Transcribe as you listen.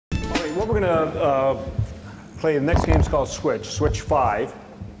right, what we're going to play, the next game is called Switch 5.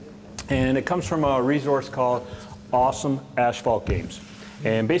 And it comes from a resource called Awesome Asphalt Games.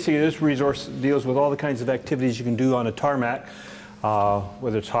 And basically this resource deals with all the kinds of activities you can do on a tarmac,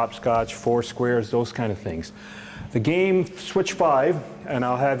 whether it's hopscotch, four squares, those kind of things. The game Switch 5, and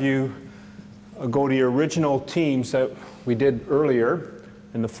I'll have you go to your original teams that we did earlier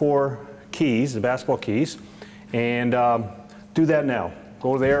in the 4 keys, the basketball keys, and do that now.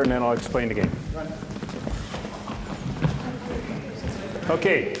 Go there and then I'll explain the game.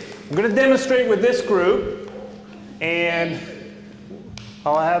 Okay, I'm going to demonstrate with this group, and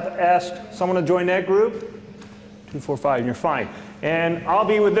I'll have asked someone to join that group. 2, 4, 5, and you're fine. And I'll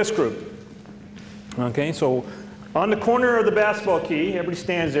be with this group. Okay, so on the corner of the basketball key, everybody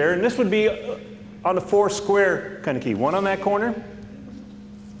stands there, and this would be on the 4 square kind of key. One on that corner,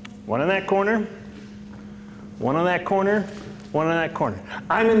 one on that corner, one on that corner, one on that corner.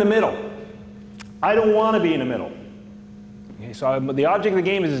 I'm in the middle. I don't want to be in the middle. Okay, so the object of the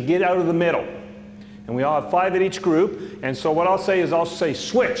game is get out of the middle. And we all have 5 at each group. And so what I'll say is I'll say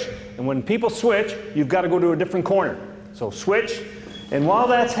switch. And when people switch, you've got to go to a different corner. So switch. And while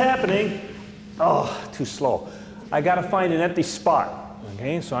that's happening, oh, too slow. I got to find an empty spot.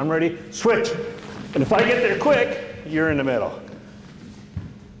 Okay, so I'm ready. Switch. And if I get there quick, you're in the middle.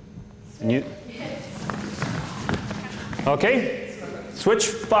 And you. Okay, switch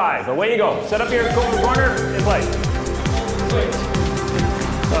 5. Away you go. Set up your corner and play. Switch.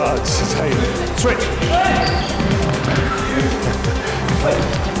 Switch.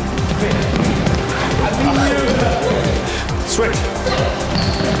 Switch.